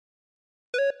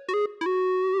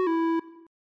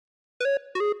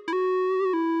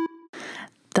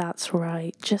That's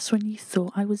right, just when you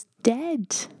thought I was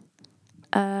dead.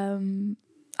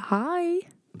 Hi.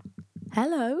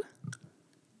 Hello.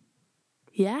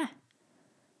 Yeah.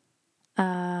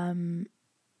 I'm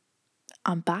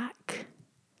back.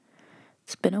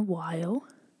 It's been a while.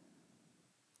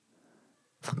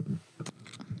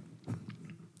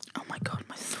 Oh my god,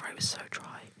 my throat is so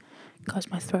dry. Guys,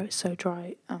 my throat is so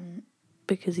dry,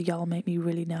 because y'all make me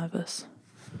really nervous.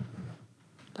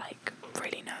 Like,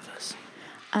 really nervous.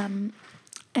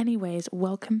 Anyways,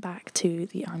 welcome back to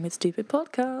the I'm With Stupid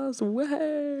podcast.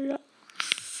 Way!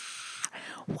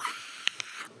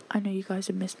 I know you guys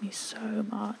have missed me so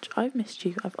much. I've missed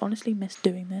you. I've honestly missed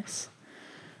doing this.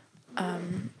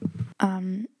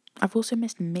 I've also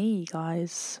missed me,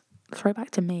 guys.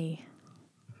 Throwback to me.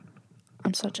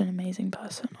 I'm such an amazing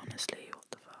person, honestly.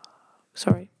 What the fuck?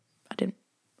 Sorry, I don't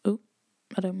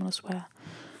want to swear.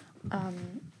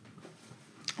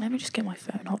 Let me just get my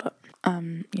phone. Hold up.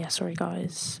 Yeah, sorry,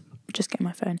 guys. Just get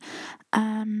my phone.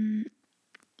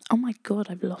 Oh my god,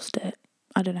 I've lost it.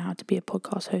 I don't know how to be a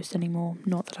podcast host anymore.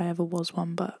 Not that I ever was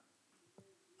one, but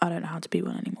I don't know how to be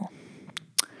one anymore.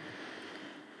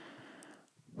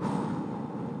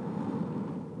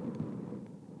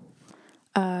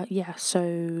 Yeah,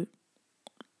 so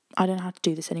I don't know how to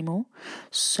do this anymore.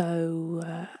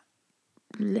 So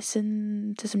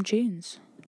listen to some tunes.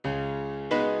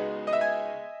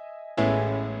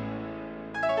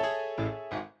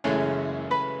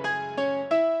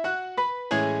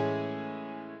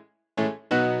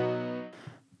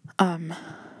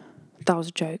 That was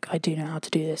a joke. I do know how to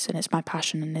do this, and it's my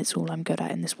passion, and it's all I'm good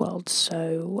at in this world.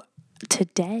 So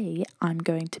today I'm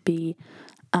going to be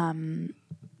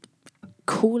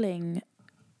calling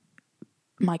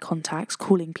my contacts,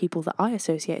 calling people that I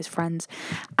associate as friends,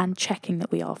 and checking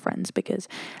that we are friends, because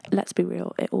let's be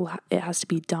real, it has to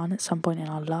be done at some point in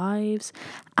our lives,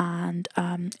 and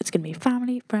it's going to be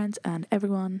family, friends, and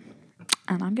everyone,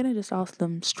 and I'm going to just ask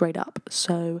them straight up.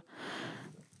 So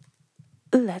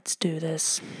let's do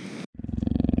this.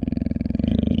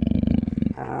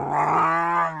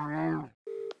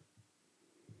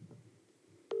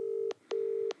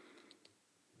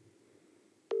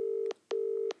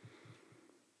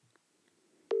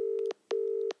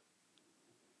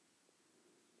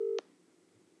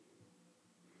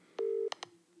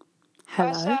 Hello.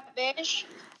 What's up, bitch?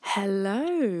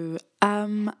 Hello.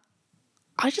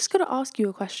 I just got to ask you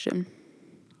a question.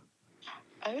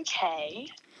 Okay.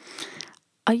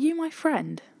 Are you my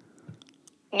friend?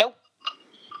 Nope.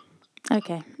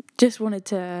 Okay. Just wanted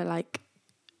to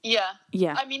Yeah.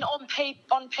 Yeah. I mean, on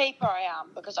paper, I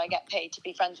am, because I get paid to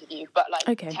be friends with you. But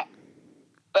Okay.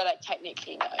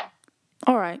 Technically, no.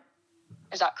 All right.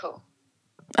 Is that cool?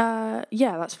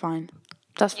 Yeah, that's fine.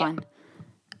 That's Yeah. fine.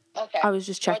 Okay. I was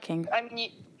just checking. I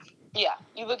mean,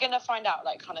 you were gonna find out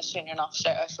kind of soon enough, so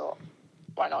I thought,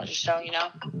 why not just tell you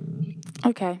now?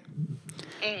 Okay.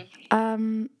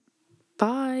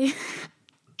 Bye.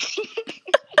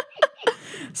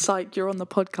 Psych, you're on the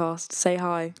podcast. Say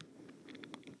hi.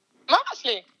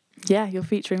 Actually. Yeah, you're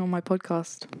featuring on my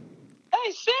podcast.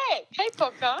 Hey, sick. Hey,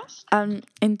 podcast.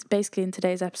 In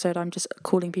today's episode, I'm just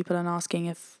calling people and asking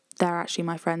if they're actually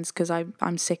my friends, because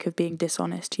I'm sick of being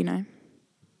dishonest, you know?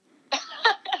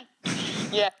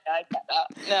 Yeah, I get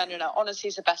that. No. Honesty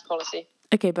is the best policy.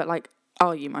 Okay, but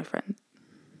are you my friend?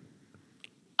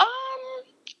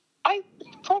 I'd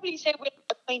probably say we're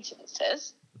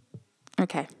acquaintances.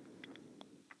 Okay.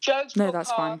 Jokes No, for that's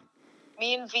car. fine.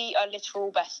 Me and V are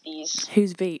literal besties.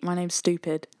 Who's V? My name's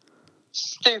Stupid.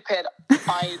 Stupid.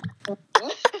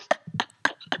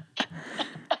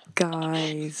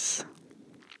 Guys.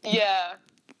 Yeah.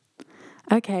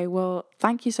 Okay, well,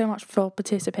 thank you so much for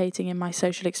participating in my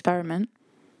social experiment.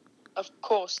 Of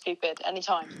course, stupid.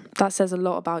 Anytime. That says a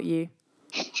lot about you.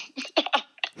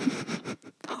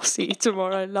 I'll see you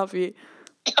tomorrow. Love you.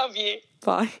 Love you.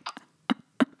 Bye.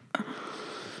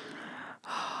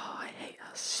 Oh, I hate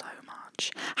her so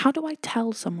much. How do I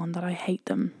tell someone that I hate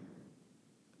them?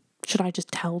 Should I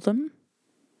just tell them?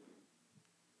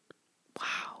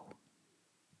 Wow.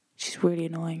 She's really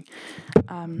annoying.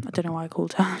 I don't know why I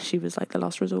called her. She was the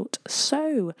last resort.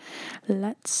 So,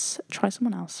 let's try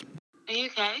someone else. Are you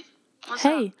okay? What's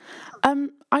Hey, up?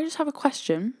 I just have a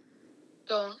question.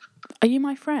 Go on. Are you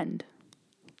my friend?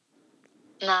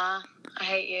 Nah, I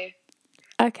hate you.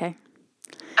 Okay.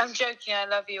 I'm joking. I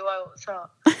love you. What's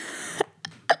up?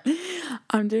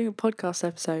 I'm doing a podcast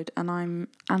episode, and I'm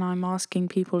asking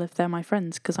people if they're my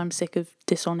friends, because I'm sick of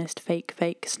dishonest, fake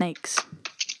snakes.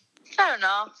 Fair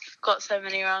enough. Got so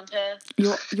many around here.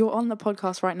 You're on the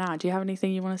podcast right now. Do you have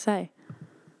anything you want to say?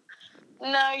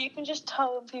 No, you can just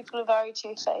tell when people are very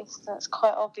two-faced, and it's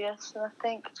quite obvious. And I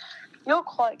think you're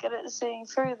quite good at seeing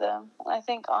through them. I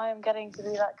think I am getting to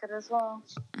be that good as well.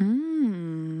 I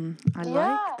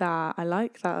like that. I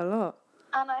like that a lot.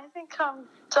 And I think I'm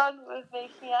done with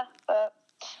making effort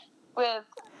with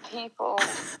people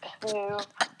who...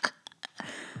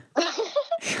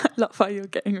 I love how you're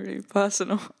getting really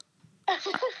personal. So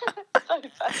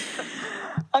personal.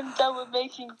 I'm done with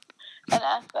making an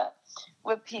effort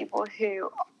with people who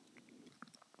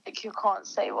can't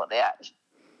say what they actually...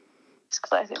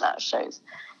 Because I think that shows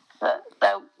that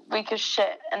they're weak as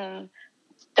shit and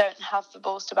don't have the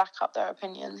balls to back up their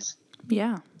opinions.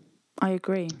 Yeah, I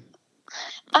agree.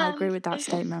 I agree with that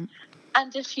statement.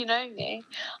 And if you know me,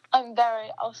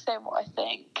 I'll say what I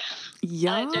think.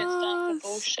 Yes. And I don't stand for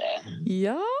bullshit.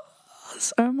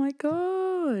 Yes. Oh my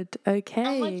god. Okay.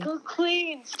 Oh my god,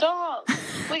 Queen, stop.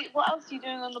 Wait, what else are you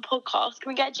doing on the podcast? Can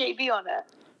we get JB on it?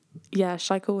 Yeah,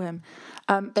 should I call him?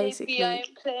 Basically. JB, I am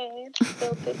playing.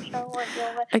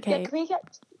 Okay. Yeah, can we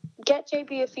get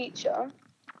JB a feature?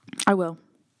 I will.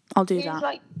 I'll do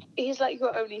that. He's like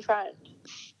your only friend.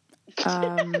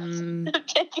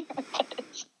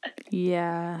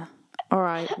 Yeah. All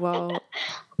right. Well,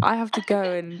 I have to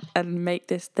go and make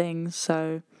this thing.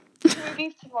 So. Can we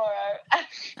beef tomorrow?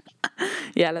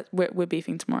 Yeah. We're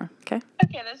beefing tomorrow. Okay.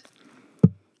 Okay.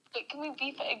 Can we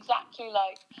beef at exactly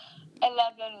like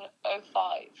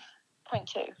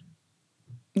 11:05.2?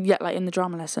 Yeah, like in the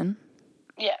drama lesson.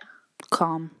 Yeah.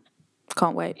 Calm.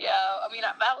 Can't wait. Yeah. I mean,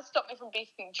 that will stop me from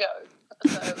beefing Joe.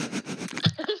 So.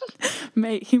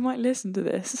 Mate, he might listen to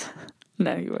this.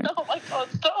 No, he won't. Oh my god,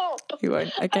 stop! He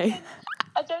won't. Okay.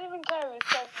 I don't even care who's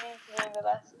so mean to me in the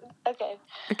lesson. Okay.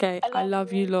 Okay, I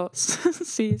love you lots.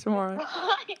 See you tomorrow.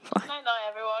 Bye. Night,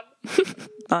 everyone.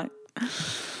 Night.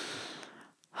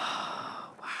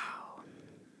 Wow.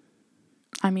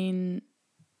 I mean,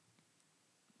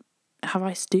 have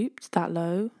I stooped that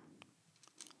low?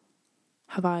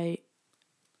 Have I...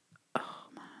 Oh,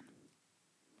 man.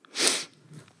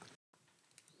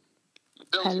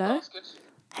 Hello?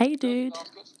 Hey, dude.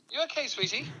 You okay,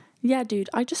 sweetie? Yeah, dude,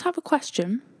 I just have a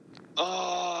question.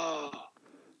 Oh,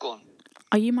 go on.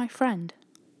 Are you my friend?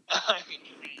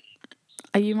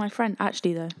 Are you my friend,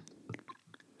 actually, though?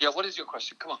 Yeah, what is your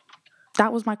question? Come on.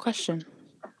 That was my question.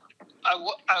 I'm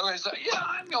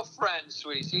your friend,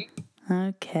 sweetie.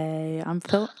 Okay, I'm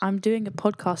doing a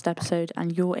podcast episode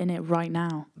and you're in it right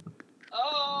now.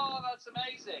 Oh, that's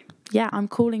amazing. Yeah, I'm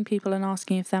calling people and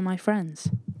asking if they're my friends.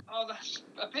 Oh, that's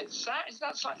a bit sad. Isn't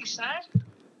that slightly sad?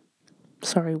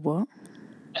 Sorry, what?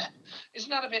 Isn't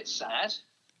that a bit sad?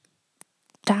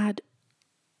 Dad,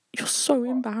 you're so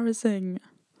embarrassing.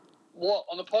 What,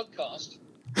 on the podcast?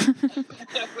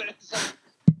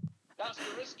 That's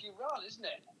the risk you run, isn't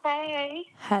it? Hey.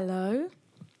 Hello?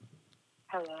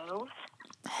 Hello.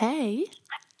 Hey?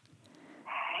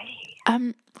 Hey.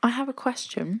 I have a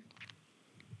question.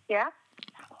 Yeah?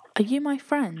 Are you my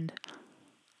friend?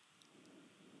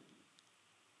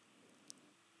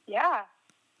 Yeah.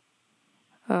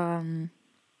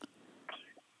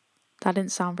 That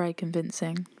didn't sound very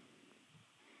convincing.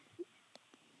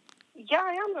 Yeah,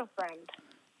 I am your friend.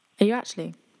 Are you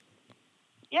actually?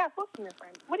 Yeah, of course I'm your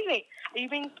friend. What do you mean? Are you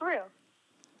being for real?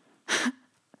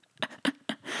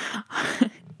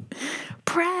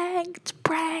 Pranked.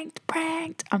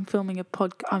 I'm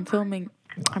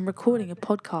recording a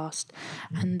podcast,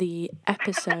 and the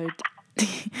episode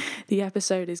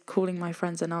is calling my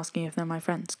friends and asking if they're my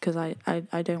friends, because I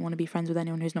don't want to be friends with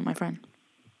anyone who's not my friend.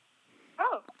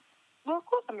 Oh, well, of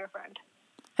course I'm your friend.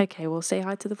 Okay, well, say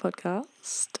hi to the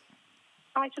podcast.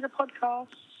 Hi to the podcast.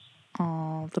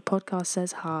 Oh, the podcast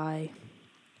says hi.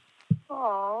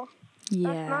 Oh,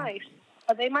 Yeah. that's nice.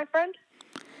 Are they my friend?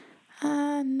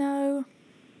 No.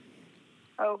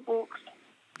 Oh, walks.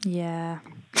 Yeah.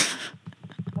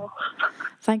 Oh.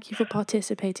 Thank you for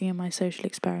participating in my social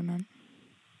experiment.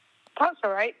 That's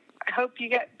all right. I hope you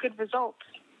get good results.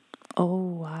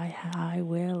 Oh, I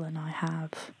will, and I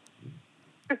have.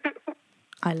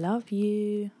 I love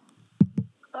you.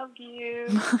 Love you.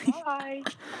 Bye.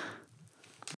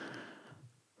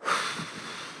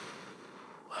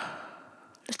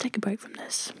 Let's take a break from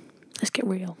this. Let's get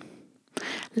real.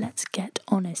 Let's get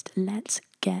honest. Let's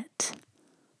get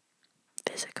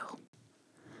physical.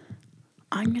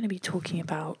 I'm going to be talking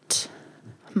about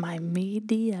my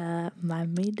media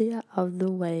of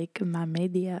the week,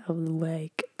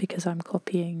 because I'm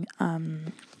copying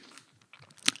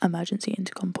Emergency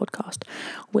Intercom podcast,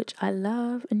 which I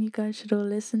love and you guys should all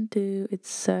listen to. It's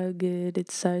so good.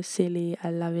 It's so silly. I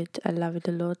love it a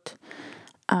lot.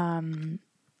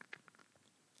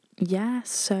 Yeah,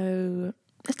 so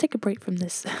let's take a break from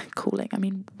this calling. I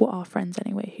mean, what are friends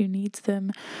anyway? Who needs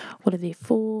them? What are they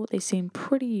for? They seem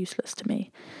pretty useless to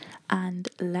me. And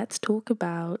let's talk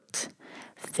about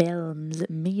films,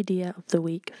 media of the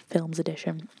week, films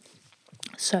edition.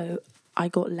 So I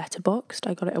got Letterboxd.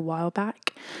 I got it a while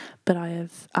back, but I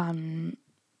have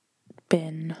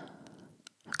been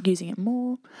using it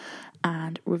more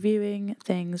and reviewing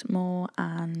things more,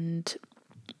 and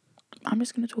I'm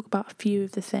just going to talk about a few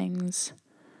of the things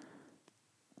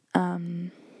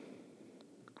that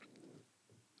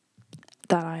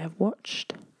I have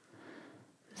watched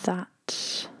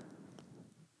that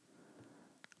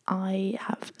I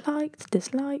have liked,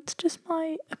 disliked, just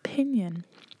my opinion.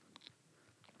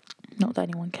 Not that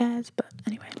anyone cares, but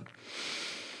anyway.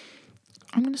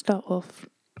 I'm going to start off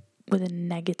with a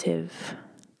negative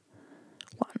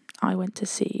one. I went to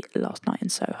see Last Night in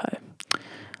Soho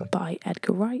by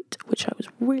Edgar Wright, which I was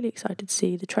really excited to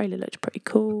see. The trailer looked pretty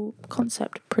cool,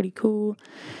 concept pretty cool.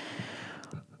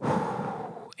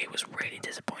 It was really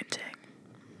disappointing.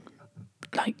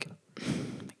 Like,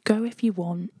 go if you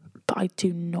want, but I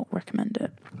do not recommend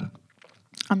it.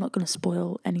 I'm not going to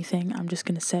spoil anything. I'm just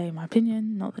going to say my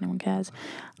opinion, not that anyone cares.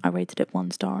 I rated it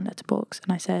 1 star on Letterboxd,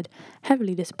 and I said,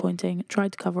 heavily disappointing,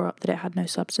 tried to cover up that it had no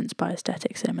substance by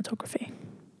aesthetic cinematography.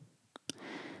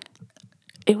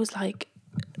 It was like,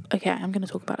 okay, I'm going to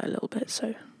talk about it a little bit,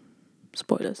 so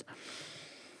spoilers.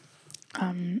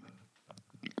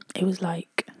 It was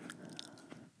like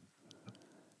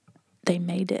they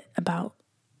made it about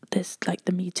this, like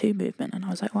the Me Too movement, and I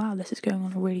was like, wow, this is going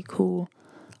on a really cool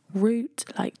route.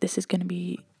 Like, this is going to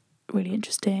be really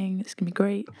interesting. It's going to be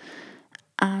great.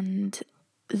 And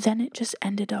then it just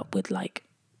ended up with like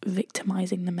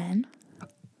victimizing the men,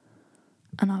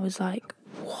 and I was like,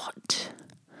 what?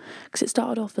 Because it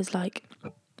started off as like,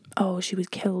 oh, she was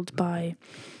killed by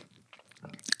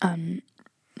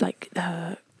like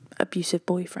her abusive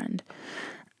boyfriend,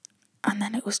 and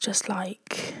then it was just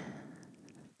like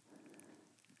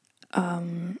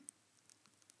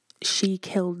she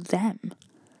killed them.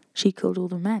 She killed all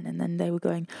the men, and then they were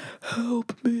going,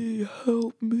 help me,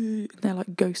 in their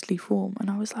like ghostly form, and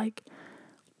I was like,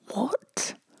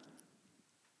 what?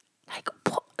 Like,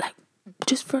 what? Like,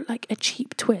 just for like a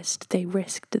cheap twist, they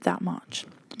risked that much.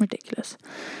 Ridiculous.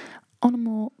 On a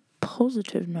more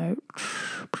positive note,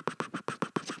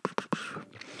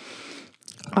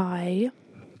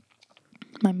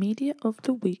 my media of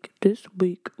the week this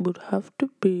week would have to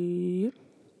be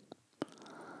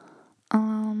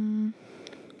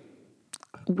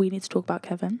We Need to Talk About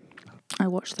Kevin. I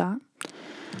watched that.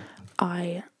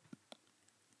 I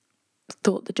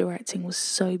thought the directing was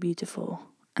so beautiful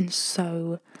and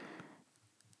so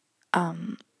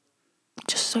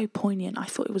just so poignant. I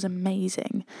thought it was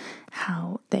amazing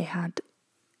how they had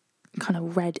kind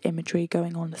of red imagery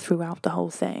going on throughout the whole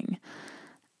thing,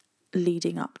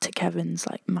 leading up to Kevin's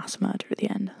like mass murder at the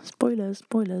end. Spoilers.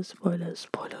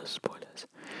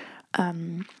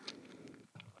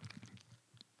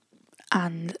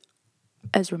 And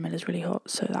Ezra Miller's really hot,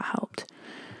 so that helped.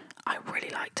 I really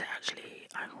liked it, actually.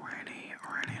 I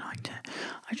really liked it.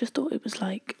 I just thought it was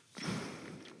like,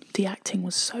 the acting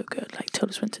was so good. Like,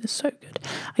 Tilda Swinton is so good.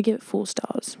 I give it 4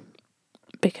 stars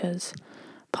because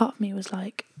part of me was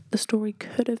like, the story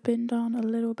could have been done a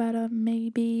little better,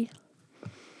 maybe,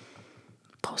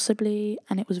 possibly,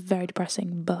 and it was very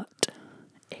depressing, but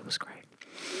it was great.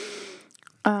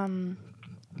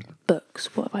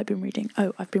 Books, what have I been reading?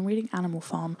 Oh, I've been reading Animal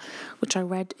Farm, which I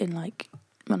read in like,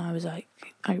 when I was like,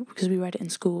 because we read it in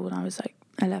school when I was like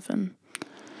 11,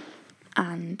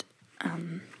 and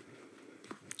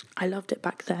I loved it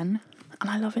back then, and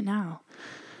I love it now.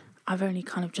 I've only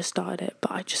kind of just started it,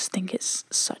 but I just think it's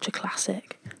such a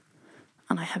classic,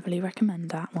 and I heavily recommend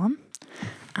that one.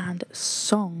 And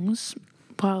songs,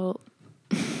 well,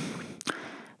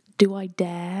 do I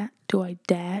dare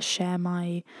share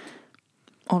my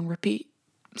on repeat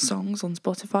songs on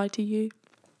Spotify to you?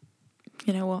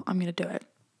 You know what? I'm going to do it.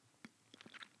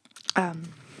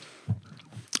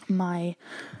 My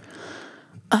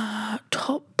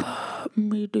top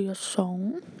media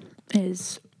song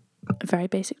is a very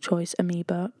basic choice,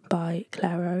 Amoeba by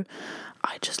Clairo.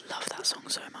 I just love that song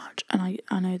so much, and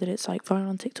I know that it's like viral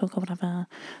on TikTok or whatever,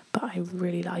 but I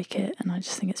really like it, and I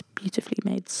just think it's a beautifully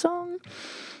made song.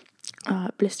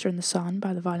 Blister in the Sun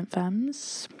by the Violent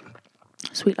Femmes.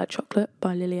 Sweet Like Chocolate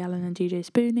by Lily Allen and DJ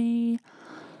Spoonie.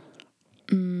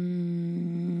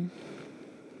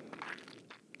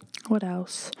 What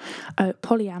else?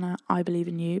 Pollyanna, I Believe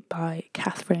in You by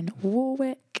Catherine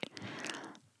Warwick.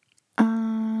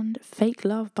 And Fake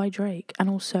Love by Drake. And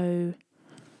also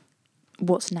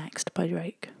What's Next by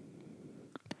Drake.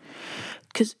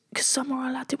 Cause summer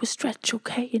all I did was stretch,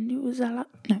 okay, and New Year's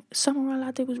summer all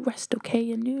I did was rest,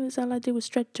 okay, and New Year's all I did was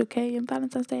stretch, okay, and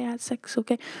Valentine's Day I had sex,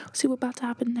 okay. See what about to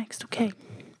happen next, okay.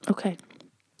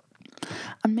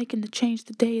 I'm making the change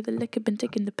today. The liquor been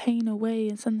taking the pain away,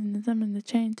 and something to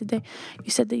change today. You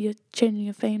said that you're changing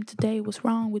your fame today. What's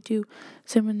wrong with you?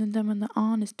 Simmering them and the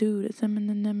honest dude.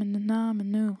 Simmering them and the nam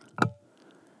and new.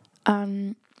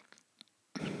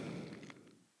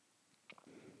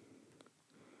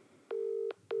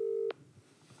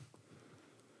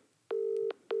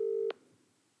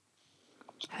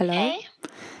 Hello.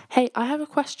 Hey, I have a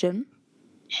question.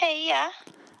 Hey, yeah.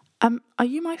 Are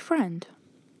you my friend?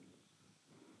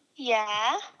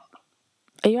 Yeah.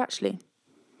 Are you actually?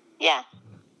 Yeah.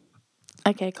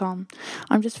 Okay, calm.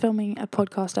 I'm just filming a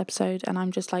podcast episode, and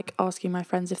I'm just like asking my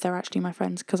friends if they're actually my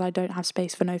friends because I don't have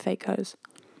space for no fake hoes.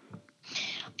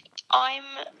 I'm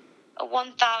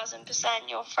 1000%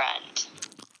 your friend.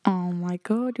 Oh my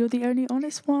god, you're the only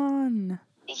honest one.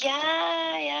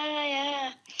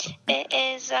 Yeah. It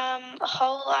is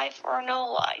whole life or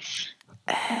no life.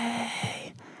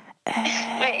 Hey.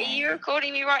 Wait, are you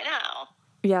recording me right now?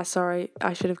 Yeah, sorry,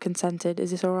 I should have consented.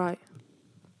 Is this alright?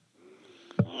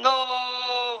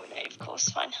 No, of course,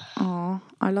 fine. Aw,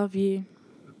 I love you.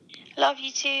 Love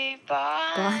you too.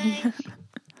 Bye. Bye.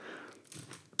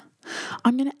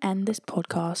 I'm going to end this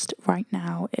podcast right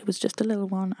now. It was just a little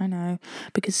one, I know,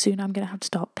 because soon I'm going to have to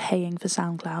start paying for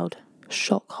SoundCloud.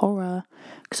 Shock horror,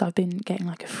 because I've been getting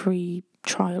like a free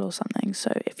trial or something.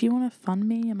 So if you want to fund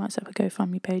me, I might set up a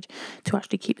GoFundMe page to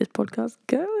actually keep this podcast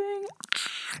going.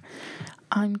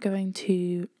 I'm going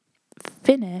to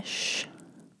finish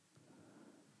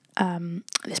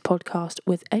this podcast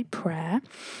with a prayer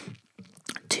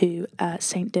to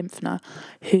Saint Dymphna,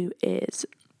 who is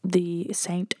the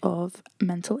saint of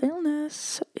mental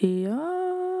illness.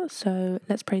 Yeah, so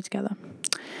let's pray together.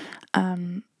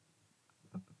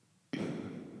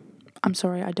 I'm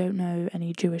sorry, I don't know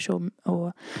any Jewish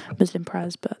or Muslim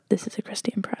prayers, but this is a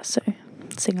Christian prayer, so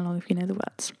sing along if you know the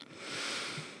words.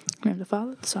 In the name of the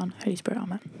Father, the Son, Holy Spirit,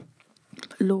 Amen.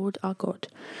 Lord our God,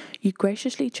 you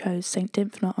graciously chose Saint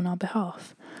Dymphna on our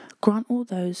behalf. Grant all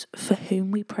those for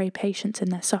whom we pray patience in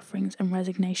their sufferings and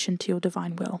resignation to your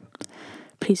divine will.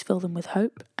 Please fill them with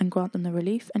hope and grant them the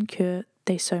relief and cure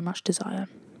they so much desire.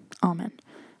 Amen.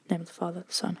 In the name of the Father,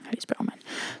 the Son, Holy Spirit, Amen.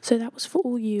 So that was for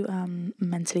all you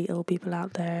mentally ill people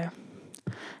out there.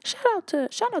 Shout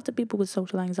out to people with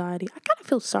social anxiety. I kind of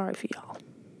feel sorry for y'all.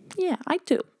 Yeah, I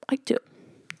do.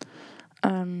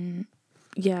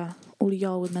 Yeah, all of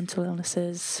y'all with mental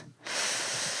illnesses.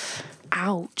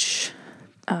 Ouch.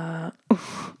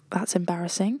 That's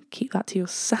embarrassing. Keep that to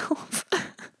yourself.